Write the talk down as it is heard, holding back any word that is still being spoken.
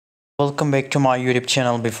Welcome back to my YouTube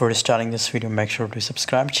channel. Before starting this video, make sure to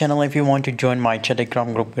subscribe channel if you want to join my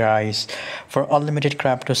Telegram group, guys, for unlimited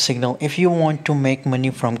crypto signal if you want to make money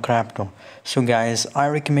from crypto. So guys, I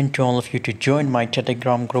recommend to all of you to join my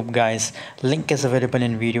Telegram group, guys. Link is available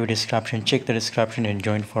in video description. Check the description and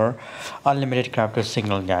join for unlimited crypto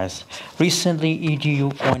signal, guys. Recently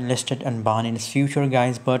EDU coin listed on Binance future,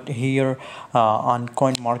 guys, but here on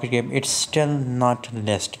coin market cap it's still not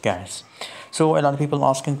listed, guys. So a lot of people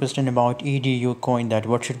asking question about EDU coin, that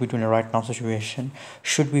what should we do in the right now situation?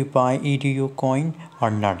 Should we buy EDU coin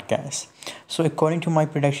or not, guys? So according to my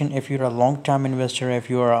prediction, if you're a long-term investor, if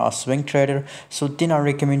you are a swing trader, so then I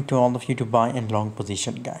recommend to all of you to buy in long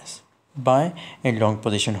position, guys. Buy in long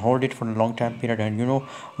position, hold it for a long time period, and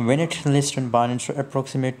when it lists on Binance to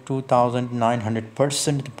approximate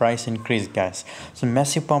 2,900% the price increase, guys. So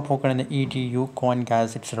massive pump occur in the EDU coin,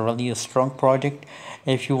 guys. It's really a strong project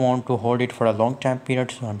if you want to hold it for a long time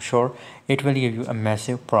period, so I'm sure it will give you a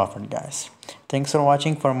massive profit, guys. Thanks for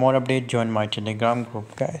watching. For more update, join my Telegram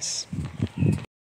group, guys.